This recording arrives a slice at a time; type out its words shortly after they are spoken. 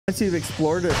Once you've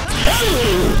explored it.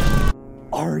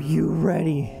 Are you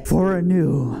ready for a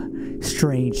new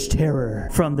strange terror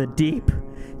from the deep?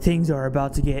 Things are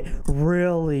about to get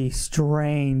really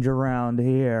strange around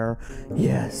here.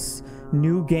 Yes,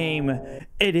 new game.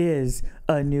 It is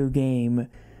a new game.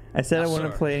 I said I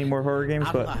wouldn't play any more horror games,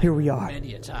 but here we are.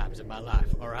 Many a times in my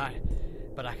life, all right?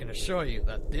 But I can assure you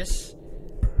that this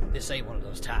ain't one of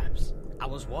those times. I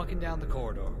was walking down the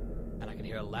corridor, and I could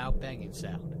hear a loud banging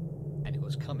sound, and it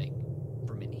was coming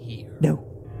from in here. No.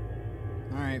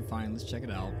 All right, fine. Let's check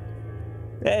it out.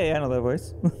 Hey, I know that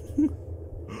voice.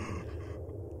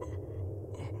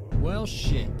 Well,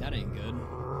 shit. That ain't good.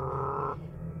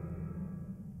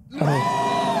 Oh.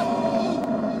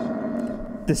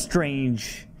 The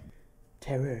strange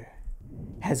terror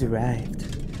has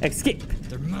arrived. Escape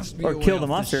There must be or a way kill the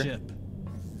off this monster. ship.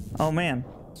 Oh man,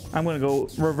 I'm gonna go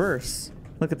reverse.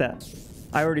 Look at that.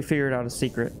 I already figured out a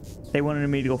secret. They wanted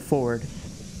me to go forward,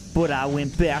 but I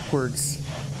went backwards.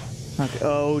 Okay.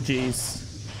 Oh jeez.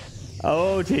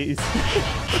 Oh jeez.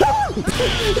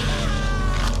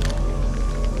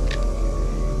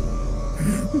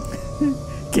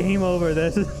 Game over.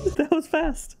 That was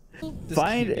fast. This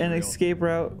Find can't be an real. escape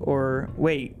route or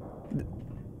wait.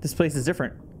 This place is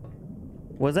different.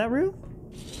 Was that real?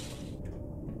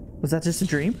 Was that just a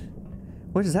dream?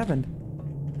 What just happened?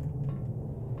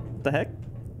 The heck?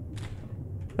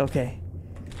 Okay.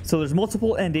 So there's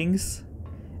multiple endings.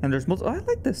 And there's multiple... Oh, I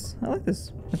like this. I like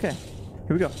this. Okay.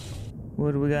 Here we go.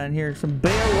 What do we got in here? Some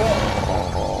bear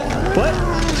wall. What?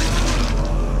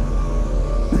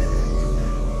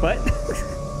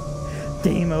 What?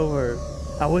 Game over.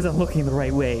 I wasn't looking the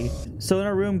right way. So in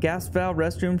our room, gas valve,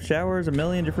 restroom, showers, a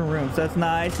million different rooms. That's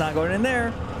nice. Not going in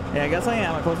there. Yeah, I guess I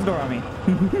am. I closed the door on me.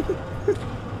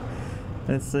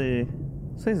 Let's see.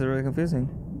 This place is really confusing.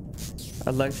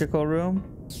 Electrical room.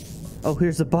 Oh,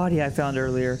 here's the body I found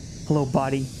earlier. Hello,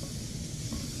 body.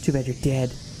 Too bad you're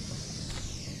dead.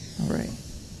 Alright.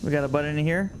 We got a button in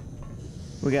here.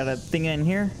 We got a thing in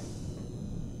here.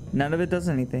 None of it does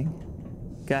anything.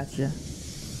 Gotcha.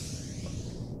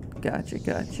 Gotcha,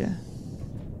 gotcha.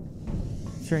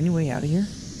 Is there any way out of here?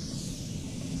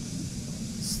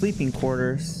 Sleeping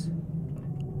quarters.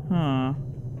 Huh.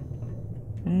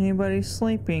 Anybody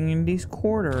sleeping in these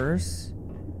quarters?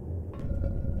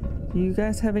 Do you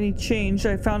guys have any change?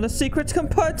 I found a secret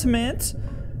compartment!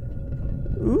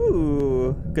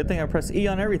 Ooh. Good thing I pressed E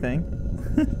on everything.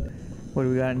 What do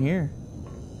we got in here?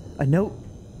 A note.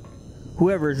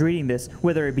 Whoever is reading this,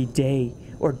 whether it be Jay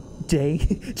or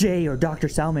Dr.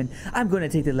 Salmon, I'm going to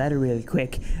take the letter really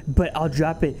quick, but I'll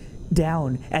drop it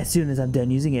down as soon as I'm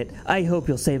done using it. I hope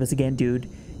you'll save us again, dude.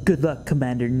 Good luck,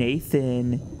 Commander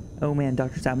Nathan. Oh man,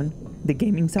 Dr. Salmon. The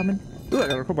gaming salmon. Ooh, I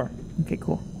got a crowbar. Okay,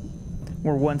 cool.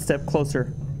 We're one step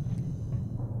closer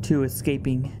to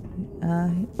escaping.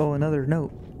 Oh, another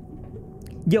note.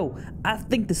 Yo, I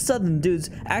think the southern dude's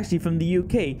actually from the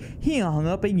UK. He hung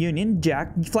up a Union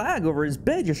Jack flag over his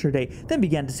bed yesterday, then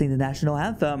began to sing the national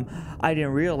anthem. I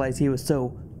didn't realize he was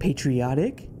so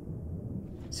patriotic.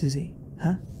 Susie,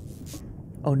 huh?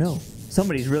 Oh no,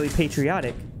 somebody's really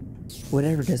patriotic.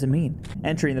 Whatever does it mean?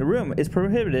 Entering the room is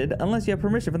prohibited unless you have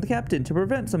permission from the captain. To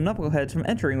prevent some knuckleheads from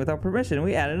entering without permission,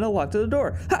 we added a lock to the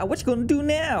door. Ha! What you gonna do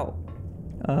now?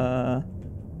 I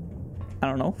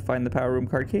don't know. Find the power room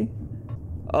card key.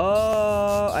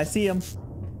 Oh, I see him.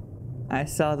 I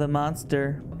saw the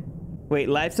monster. Wait,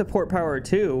 life support power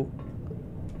 2?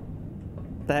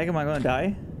 The heck am I gonna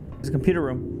die? There's a computer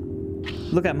room.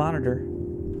 Look at monitor.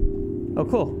 Oh,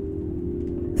 cool.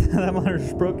 That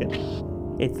monitor's broken.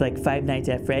 It's like Five Nights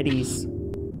at Freddy's.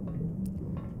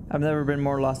 I've never been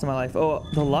more lost in my life. Oh,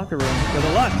 the locker room. Where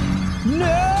the lock?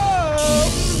 No!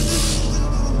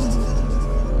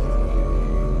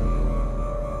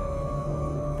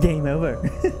 Game over.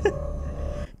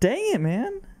 Dang it,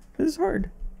 man. This is hard.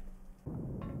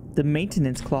 The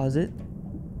maintenance closet.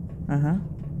 Uh-huh.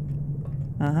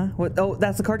 Uh-huh. What? Oh,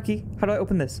 that's the card key. How do I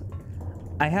open this?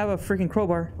 I have a freaking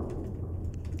crowbar.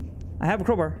 I have a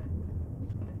crowbar.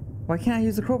 Why can't I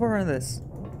use the crowbar on this?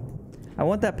 I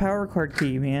want that power card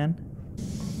key, man.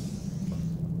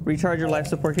 Recharge your life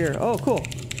support here. Oh, cool.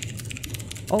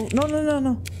 Oh, no, no, no,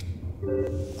 no.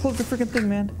 Close the freaking thing,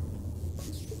 man.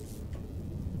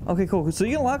 Okay, cool. So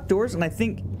you can lock doors, and I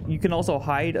think you can also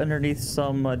hide underneath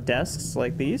some desks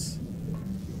like these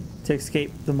to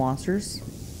escape the monsters.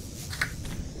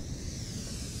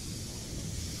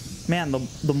 Man,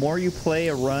 the more you play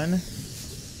a run,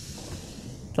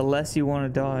 the less you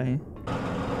want to die.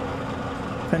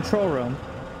 Control room.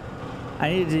 I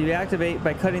need to deactivate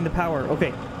by cutting the power.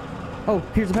 Okay. Oh,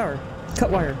 here's the power. Cut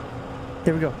wire.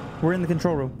 There we go. We're in the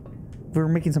control room. We're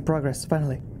making some progress,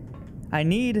 finally. I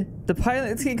need the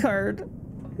pilot's key card.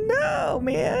 No,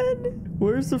 man.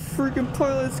 Where's the freaking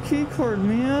pilot's key card,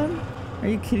 man? Are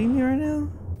you kidding me right now?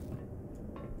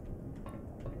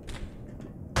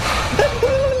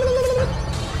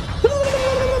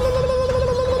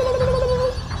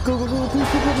 Go, go, go, please,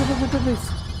 please, please, please, please,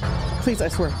 please. Please, I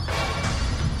swear.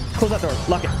 Close that door.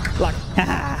 Lock it. Lock it.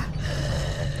 Ha!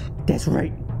 That's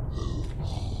right.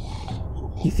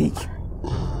 You think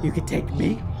you could take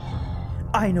me?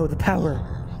 I know the power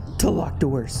to lock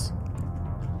doors.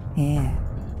 Yeah.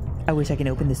 I wish I can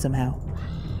open this somehow,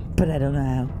 but I don't know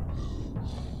how.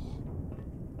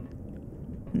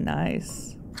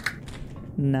 Nice.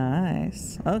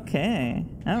 Nice. Okay.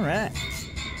 All right.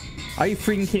 Are you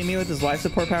freaking kidding me with this life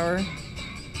support power?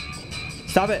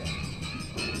 Stop it.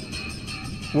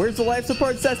 Where's the life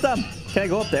support system? Can I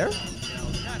go up there?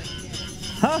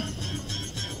 Huh?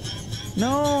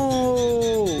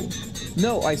 No.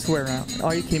 No, I swear.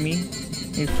 Are you kidding me?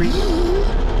 Are you freaking?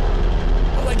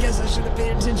 Well, I guess I should have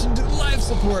paid attention to the life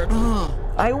support.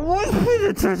 I was paying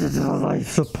attention to the life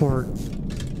support.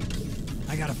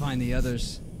 I gotta find the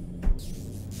others.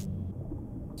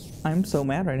 I'm so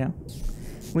mad right now.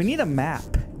 We need a map.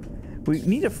 We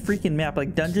need a freaking map,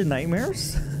 like Dungeon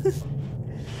Nightmares.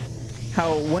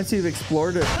 How once you've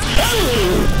explored it.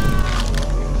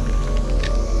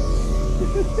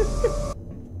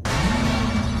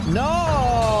 No!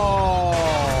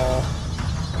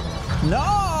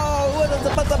 No! It wasn't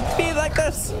supposed to be like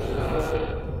this!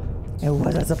 It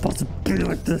wasn't supposed to be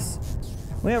like this.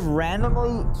 We have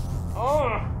randomly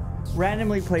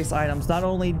placed items. Not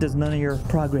only does none of your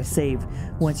progress save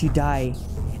once you die,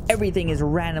 everything is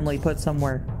randomly put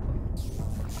somewhere.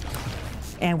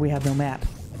 And we have no map.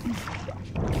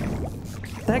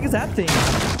 What the heck is that thing?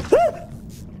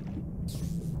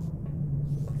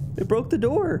 It broke the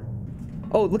door.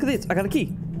 Oh, look at this. I got a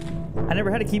key. I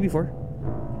never had a key before.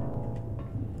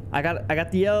 I got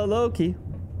the yellow key.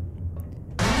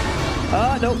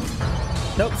 Nope.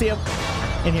 Nope, see ya.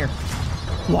 In here.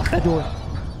 Lock that door.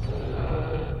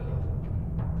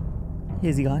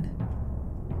 Is he gone?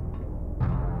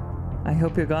 I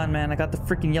hope you're gone, man. I got the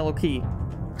freaking yellow key.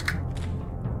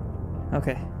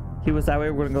 Okay. He was that way.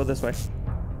 We're gonna go this way.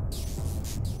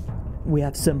 We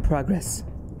have some progress.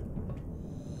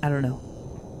 I don't know.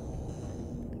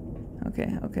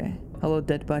 Okay, okay. Hello,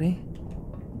 dead body.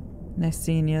 Nice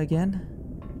seeing you again.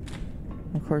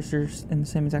 Of course, you're in the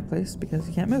same exact place because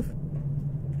you can't move.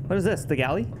 What is this? The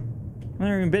galley? I've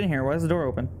never even been here. Why is the door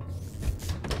open?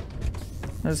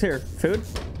 What's here? Food?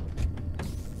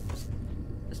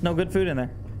 There's no good food in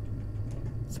there.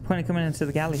 What's the point of coming into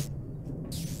the galley?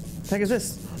 What the heck is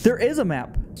this? There is a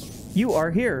map. You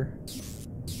are here.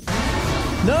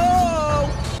 No!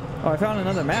 Oh, I found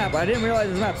another map. I didn't realize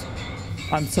there's maps.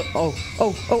 I'm so... Oh,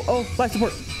 life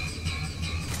support.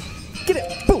 Get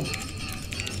it. Boom.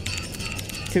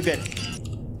 Too good.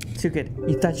 Too good.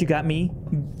 You thought you got me?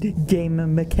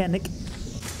 Game mechanic.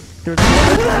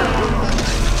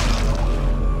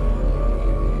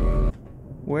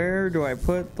 Where do I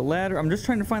put the ladder? I'm just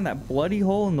trying to find that bloody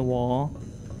hole in the wall.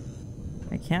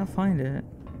 I can't find it.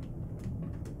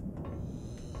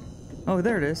 Oh,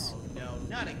 there it is. Oh, no,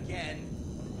 not again.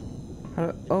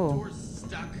 Oh. Door's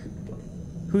stuck.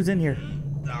 Who's in here?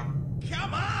 Oh,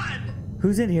 come on!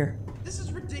 Who's in here? This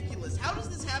is ridiculous. How does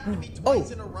this happen to me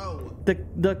twice in a row?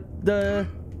 The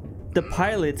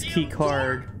pilot's key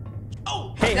card.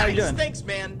 Oh, hey, nice. how you doing? Thanks,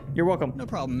 man. You're welcome. No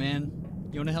problem, man.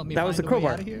 You wanna help me That find was the way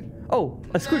crowbar. out of here? Oh,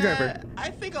 a screwdriver. I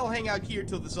think I'll hang out here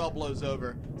till this all blows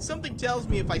over. Something tells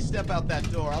me if I step out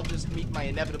that door, I'll just meet my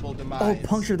inevitable demise. Oh,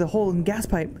 puncture the hole in the gas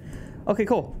pipe. Okay,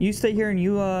 cool. You stay here and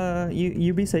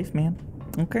you be safe, man.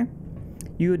 Okay.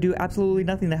 You do absolutely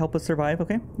nothing to help us survive.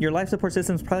 Okay. Your life support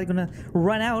system's probably gonna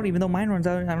run out, even though mine runs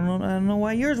out. I don't know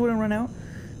why yours wouldn't run out,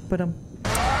 but I'm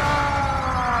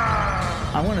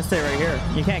gonna stay right here.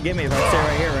 You can't get me if I stay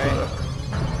right here, right?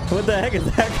 What the heck is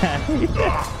that guy?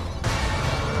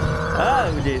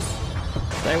 Oh, jeez.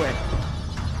 Stay away.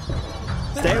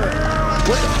 Stay away.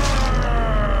 What the?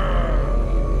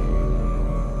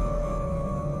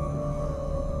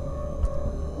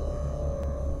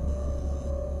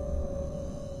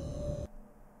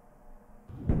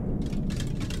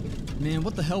 Man,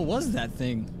 what the hell was that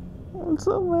thing? I'm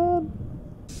so mad.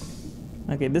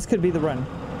 Okay, this could be the run.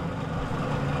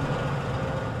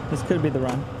 This could be the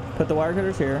run. Put the wire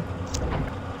cutters here.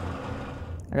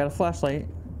 I got a flashlight.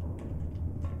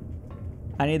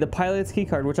 I need the pilot's key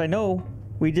card, which I know.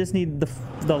 We just need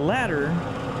the ladder.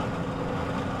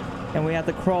 And we have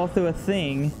to crawl through a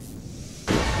thing.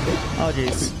 Oh,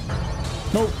 jeez.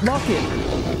 No, lock it.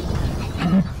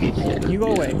 You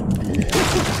go away.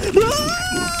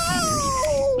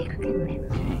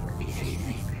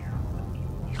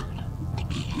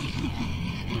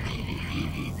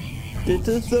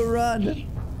 This is the run.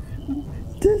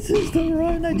 This is the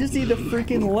run. I just need a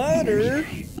freaking ladder.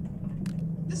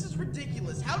 This is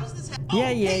ridiculous. How does this happen?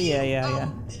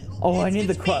 Yeah. Oh, I need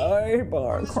the car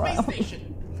bar. From the space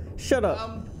station. Shut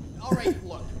up. All right,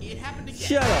 look, it happened again.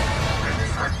 Shut up.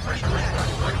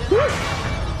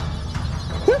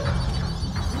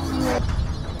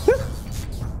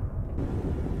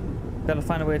 Gotta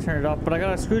find a way to turn it off, but I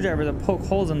got a screwdriver that poke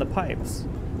holes in the pipes.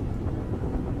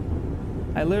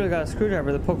 I literally got a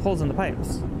screwdriver that poke holes in the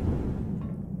pipes.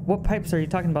 What pipes are you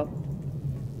talking about?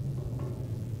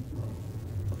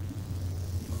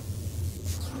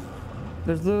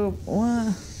 There's little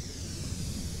what?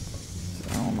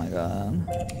 Oh my god.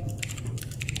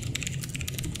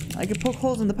 I can poke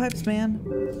holes in the pipes, man.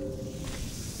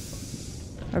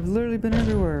 I've literally been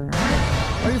everywhere.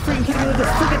 Are you freaking kidding me with this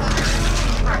freaking...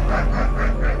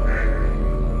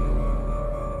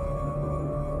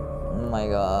 Oh my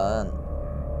god.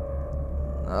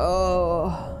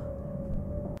 Oh.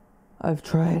 I've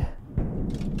tried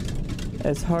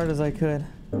as hard as I could.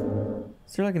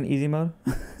 Is there like an easy mode?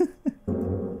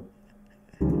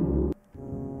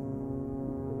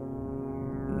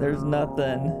 There's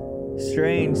nothing.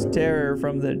 Strange terror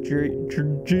from the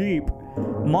Jeep.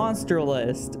 Monster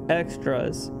list.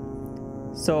 Extras.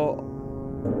 So,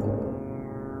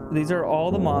 these are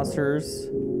all the monsters.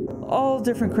 All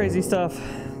different crazy stuff.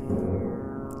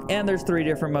 And there's 3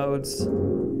 different modes.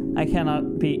 I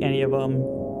cannot beat any of them,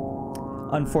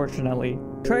 unfortunately.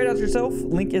 Try it out yourself.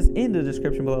 Link is in the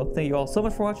description below. Thank you all so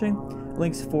much for watching.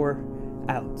 Links for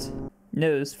out.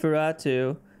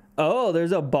 Nosferatu. Oh,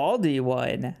 there's a Baldi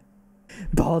one.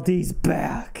 Baldi's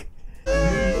back.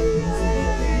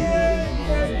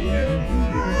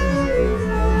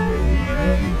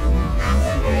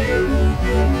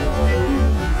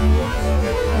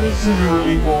 This is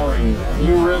really boring.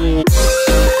 You really...